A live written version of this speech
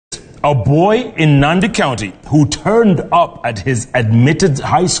A boy in Nandi County who turned up at his admitted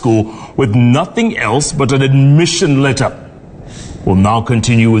high school with nothing else but an admission letter will now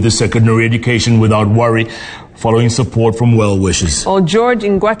continue with his secondary education without worry, following support from well-wishers. Well, George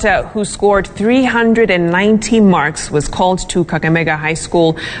Ingatwa, who scored 390 marks, was called to Kakamega High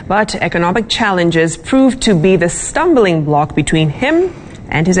School, but economic challenges proved to be the stumbling block between him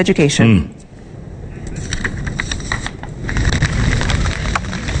and his education.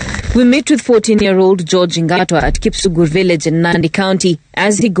 We meet with 14-year-old George Ingatwa at Kipsugur village in Nandi County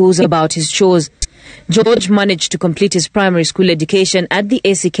as he goes about his chores. George managed to complete his primary school education at the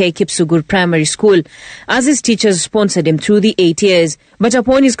ACK Kipsugur Primary School, as his teachers sponsored him through the 8 years. But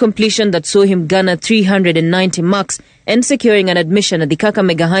upon his completion that saw him garner 390 marks and securing an admission at the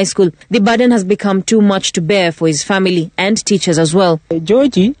Kakamega High School, the burden has become too much to bear for his family and teachers as well.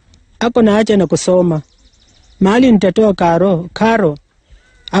 George, ako na haja na kusoma. Mahali nitatoa karo.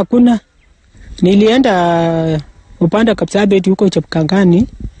 Hakuna. Nilienda upanda Kapsabet huko Chepkangani.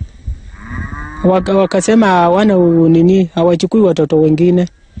 Wakasema hawana nini, hawachukui watoto wengine.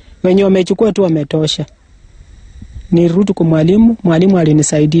 Wenye wamechukua tu wametosha. Nirudi kwa mwalimu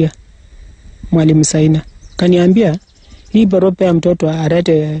alinisaidia. Mwalimu Saina. Kaniambia hii barua ya mtoto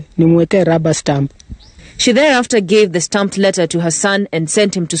arete nimwekee rubber stamp. She thereafter gave the stamped letter to her son and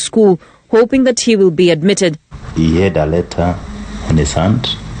sent him to school, hoping that he will be admitted. He had a letter on his hand,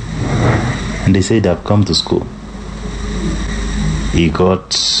 and he said, "I've come to school." He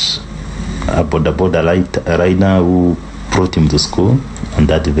got a border rider who brought him to school on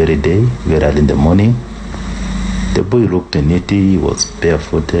that very day, very early in the morning. The boy looked nitty, he was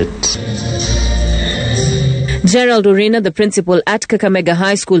barefooted. Gerald Orina, the principal at Kakamega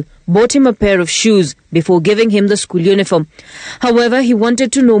High School, bought him a pair of shoes before giving him the school uniform. However, he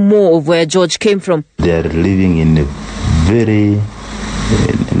wanted to know more of where George came from. They are living in a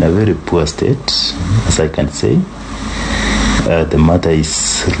very poor state, as I can say. The mother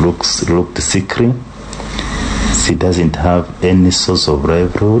looked sickly. She doesn't have any source of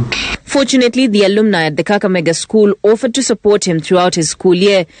livelihood. Fortunately, the alumni at the Kakamega school offered to support him throughout his school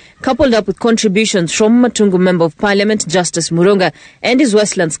year, coupled up with contributions from Matungu Member of Parliament Justice Murunga and his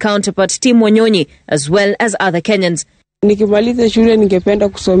Westlands counterpart Tim Wanyonyi, as well as other Kenyans. Nikimaliza shule ningependa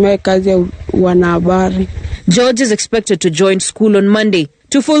kusomea kazi ya wanahabari. George is expected to join school on Monday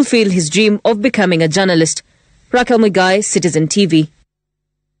to fulfill his dream of becoming a journalist. Kakamega, Citizen TV.